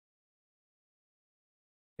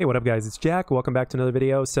Hey, what up, guys? It's Jack. Welcome back to another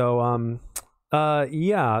video. So,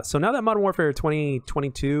 yeah. So now that Modern Warfare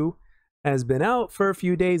 2022 has been out for a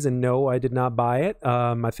few days, and no, I did not buy it.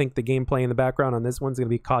 I think the gameplay in the background on this one's going to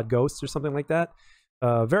be COD Ghosts or something like that.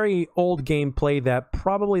 Very old gameplay that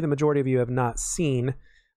probably the majority of you have not seen.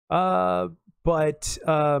 But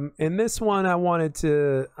in this one, I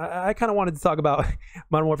kind of wanted to talk about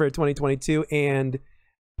Modern Warfare 2022, and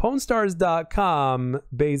PwnStars.com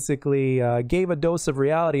basically gave a dose of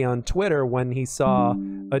reality on Twitter when he saw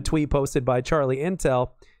a tweet posted by CharlieIntel,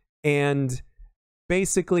 and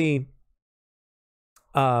basically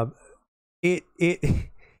it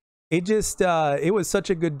was such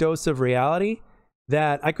a good dose of reality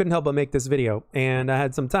that I couldn't help but make this video, and I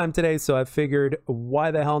had some time today, so I figured, why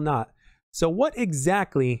the hell not? So what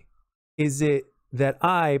exactly is it that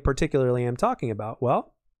I particularly am talking about?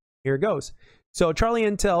 Well, here it goes. So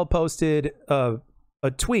CharlieIntel posted a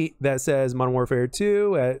tweet that says Modern Warfare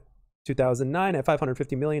 2 at 2009 at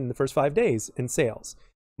 550 million in the first 5 days in sales.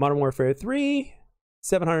 Modern Warfare 3,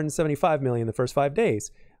 775 million in the first 5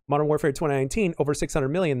 days. Modern Warfare 2019, over 600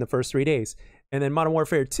 million in the first 3 days. And then Modern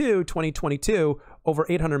Warfare 2, 2022, over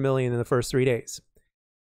 800 million in the first 3 days.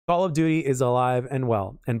 Call of Duty is alive and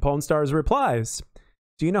well. And PwnStars replies,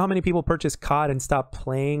 do you know how many people purchase COD and stop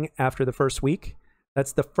playing after the first week?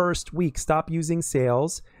 That's the first week. Stop using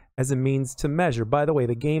sales as a means to measure. By the way,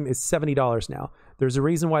 the game is $70 now. There's a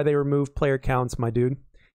reason why they removed player counts, my dude.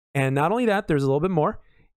 And not only that, there's a little bit more.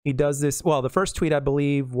 He does this, well, the first tweet, I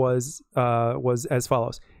believe, was as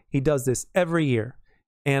follows. He does this every year.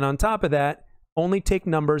 And on top of that, only take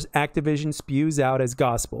numbers Activision spews out as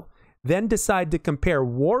gospel. Then decide to compare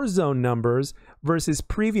Warzone numbers versus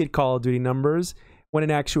previous Call of Duty numbers, when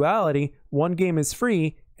in actuality, one game is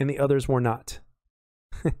free and the others were not.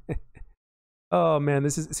 Oh man,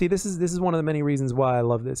 this is one of the many reasons why I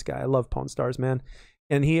love this guy. I love PwnStars, man.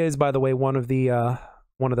 And he is, by the way, one of the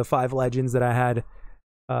 5 legends that I had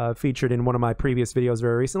featured in one of my previous videos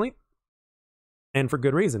very recently, and for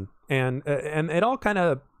good reason. And it all kind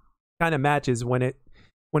of matches when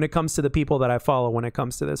it comes to the people that I follow, when it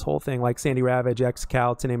comes to this whole thing, like Sandy Ravage,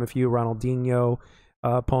 XCal, to name a few, Ronaldinho,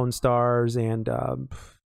 PwnStars, and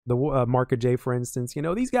the Marka J, for instance. You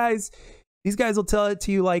know, these guys will tell it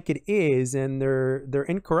to you like it is, and they're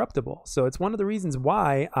incorruptible. So it's one of the reasons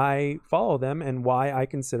why I follow them and why I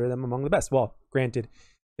consider them among the best. Well, granted,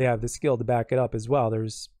 they have the skill to back it up as well.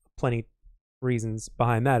 There's plenty reasons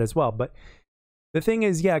behind that as well. But the thing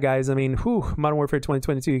is, yeah, guys, I mean, Modern Warfare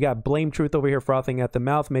 2022, you got Blame Truth over here frothing at the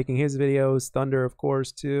mouth, making his videos, Thunder, of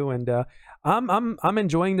course, too. And I'm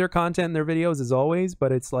enjoying their content and their videos as always,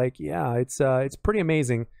 but it's like, yeah, it's pretty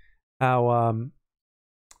amazing how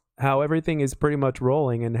everything is pretty much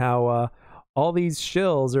rolling, and how all these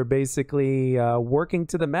shills are basically working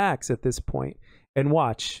to the max at this point. And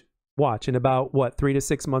watch, and about, what, 3 to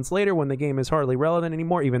 6 months later, when the game is hardly relevant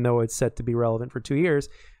anymore, even though it's set to be relevant for 2 years,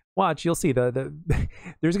 watch, you'll see there's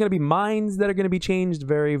going to be minds that are going to be changed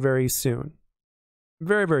very, very soon.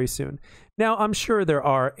 Very, very soon. Now, I'm sure there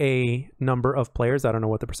are a number of players, I don't know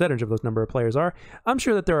what the percentage of those number of players are, I'm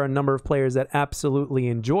sure that there are a number of players that absolutely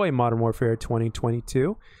enjoy Modern Warfare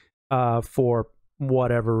 2022 for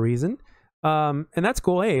whatever reason. And that's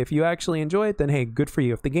cool. Hey, if you actually enjoy it, then hey, good for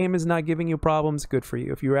you. If the game is not giving you problems, good for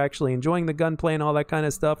you. If you're actually enjoying the gunplay and all that kind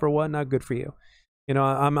of stuff or whatnot, good for you. You know,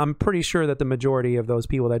 I'm pretty sure that the majority of those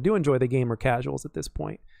people that do enjoy the game are casuals at this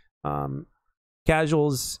point.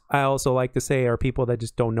 Casuals, I also like to say, are people that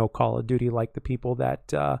just don't know Call of Duty, like the people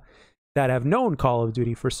that have known Call of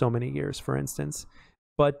Duty for so many years, for instance.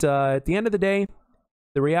 But at the end of the day,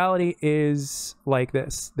 the reality is like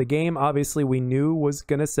this. The game, obviously, we knew was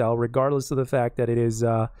going to sell, regardless of the fact that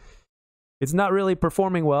it's not really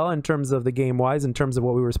performing well in terms of the game-wise, in terms of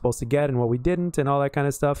what we were supposed to get and what we didn't, and all that kind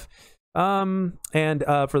of stuff. For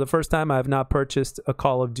the first time, I have not purchased a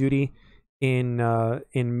Call of Duty in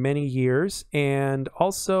many years, and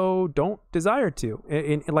also don't desire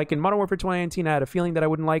to. Like in Modern Warfare 2019, I had a feeling that I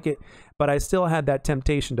wouldn't like it, but I still had that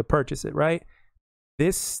temptation to purchase it, right?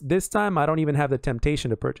 This time, I don't even have the temptation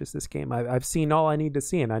to purchase this game. I've seen all I need to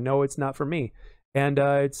see, and I know it's not for me. And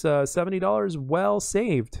it's $70 well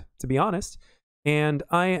saved, to be honest. And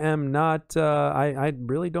I am not, I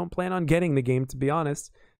really don't plan on getting the game, to be honest.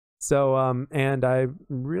 So, and I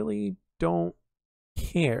really don't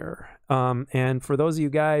care. And for those of you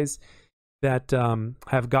guys that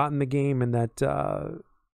have gotten the game and that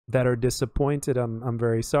are disappointed, I'm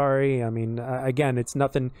very sorry. I mean, again, it's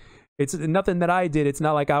nothing that I did. It's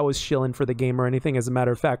not like I was shilling for the game or anything. As a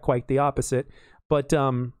matter of fact, quite the opposite. But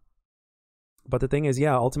the thing is,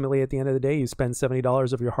 yeah, ultimately at the end of the day, you spend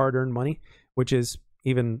 $70 of your hard-earned money, which is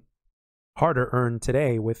even harder earned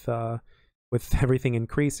today with everything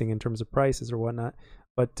increasing in terms of prices or whatnot.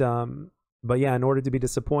 But yeah, in order to be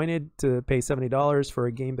disappointed to pay $70 for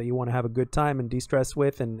a game that you want to have a good time and de-stress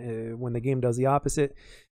with, and when the game does the opposite,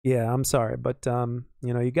 yeah, I'm sorry, but you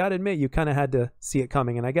know, you got to admit you kind of had to see it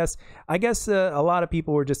coming. And I guess a lot of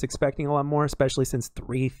people were just expecting a lot more, especially since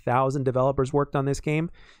 3,000 developers worked on this game.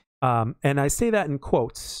 And I say that in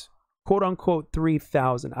quotes, quote unquote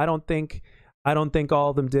 3,000. I don't think all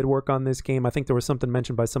of them did work on this game. I think there was something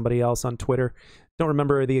mentioned by somebody else on Twitter. Don't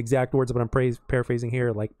remember the exact words, but I'm paraphrasing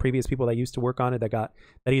here. Like previous people that used to work on it that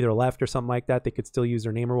either left or something like that. They could still use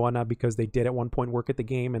their name or whatnot because they did at one point work at the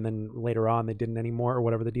game, and then later on they didn't anymore or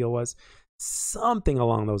whatever the deal was. Something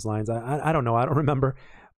along those lines. I don't know. I don't remember.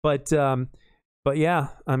 But yeah,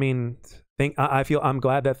 I mean, I'm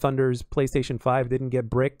glad that Thunder's PlayStation 5 didn't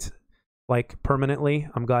get bricked like permanently.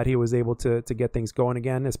 I'm glad he was able to get things going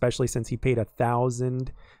again, especially since he paid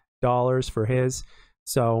 $1,000 for his.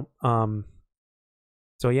 So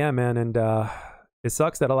yeah, man, and it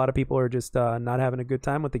sucks that a lot of people are just not having a good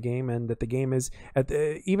time with the game, and that the game is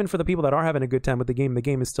even for the people that are having a good time with the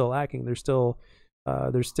game is still lacking. There's still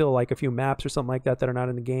like a few maps or something like that are not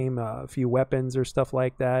in the game, a few weapons or stuff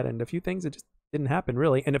like that, and a few things that just didn't happen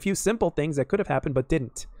really, and a few simple things that could have happened but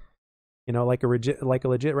didn't. You know, like a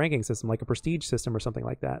legit ranking system, like a prestige system or something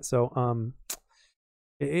like that. So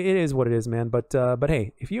it is what it is, man. But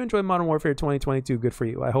hey, if you enjoy Modern Warfare 2022, good for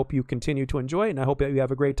you. I hope you continue to enjoy it, and I hope that you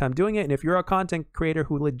have a great time doing it. And if you're a content creator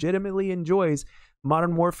who legitimately enjoys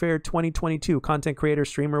Modern Warfare 2022, content creator,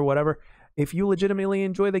 streamer, whatever, if you legitimately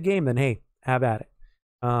enjoy the game, then hey, have at it.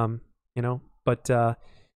 You know, but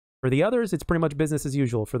for the others, it's pretty much business as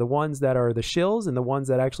usual. For the ones that are the shills and the ones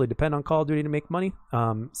that actually depend on Call of Duty to make money,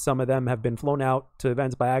 some of them have been flown out to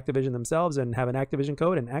events by Activision themselves and have an Activision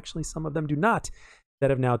code, and actually some of them do not,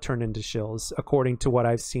 that have now turned into shills, according to what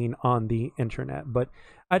I've seen on the internet. But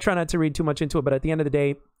I try not to read too much into it, but at the end of the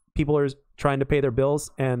day, people are trying to pay their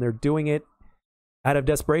bills, and they're doing it out of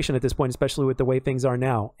desperation at this point, especially with the way things are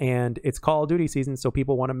now. And it's Call of Duty season, so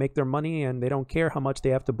people want to make their money, and they don't care how much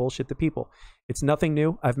they have to bullshit the people. It's nothing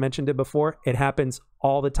new. I've mentioned it before. It happens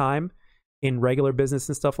all the time in regular business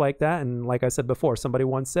and stuff like that. And like I said before, somebody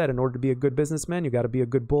once said, in order to be a good businessman, you got to be a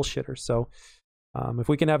good bullshitter. So if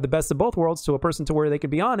we can have the best of both worlds to a person to where they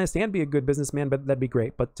can be honest and be a good businessman, but that'd be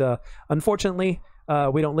great. But unfortunately,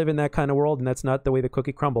 we don't live in that kind of world, and that's not the way the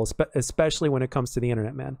cookie crumbles, especially when it comes to the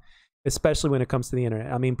internet, man. Especially when it comes to the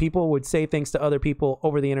internet. I mean, people would say things to other people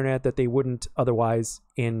over the internet that they wouldn't otherwise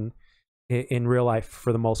in real life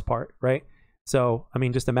for the most part, right? So, I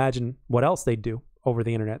mean, just imagine what else they'd do over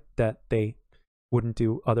the internet that they wouldn't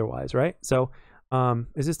do otherwise, right? So,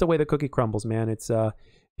 it's just the way the cookie crumbles, man. It's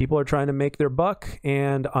people are trying to make their buck,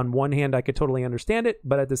 and on one hand, I could totally understand it,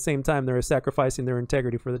 but at the same time, they're sacrificing their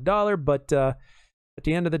integrity for the dollar. But at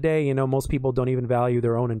the end of the day, you know, most people don't even value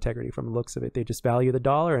their own integrity from the looks of it. They just value the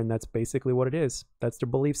dollar, and that's basically what it is. That's their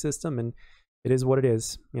belief system, and it is what it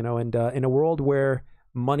is, you know. And in a world where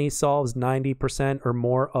money solves 90% or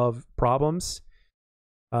more of problems,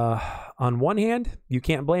 on one hand, you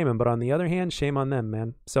can't blame them, but on the other hand, shame on them,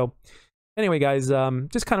 man. So anyway, guys,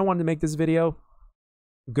 just kind of wanted to make this video.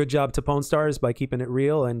 Good job to Pwn Stars by keeping it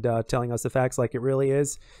real and telling us the facts like it really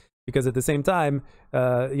is. Because at the same time,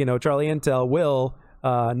 you know, CharlieIntel will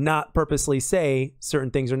not purposely say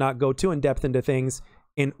certain things or not go too in depth into things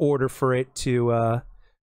in order for it to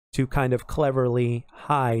kind of cleverly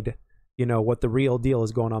hide, you know, what the real deal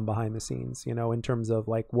is going on behind the scenes, you know, in terms of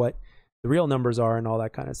like what the real numbers are and all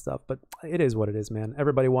that kind of stuff. But it is what it is, man.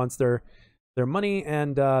 Everybody wants their money,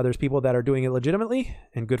 and there's people that are doing it legitimately,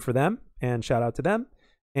 and good for them, and shout out to them.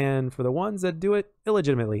 And for the ones that do it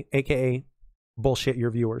illegitimately, aka bullshit your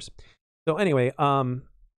viewers. So anyway,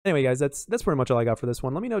 guys, that's pretty much all I got for this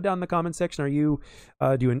one. Let me know down in the comment section, are you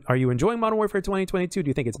enjoying Modern Warfare 2022? Do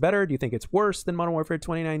you think it's better? Do you think it's worse than Modern Warfare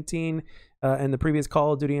 2019 and the previous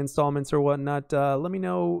Call of Duty installments or whatnot? Let me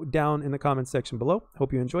know down in the comment section below.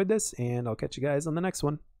 Hope you enjoyed this, and I'll catch you guys on the next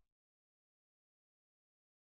one.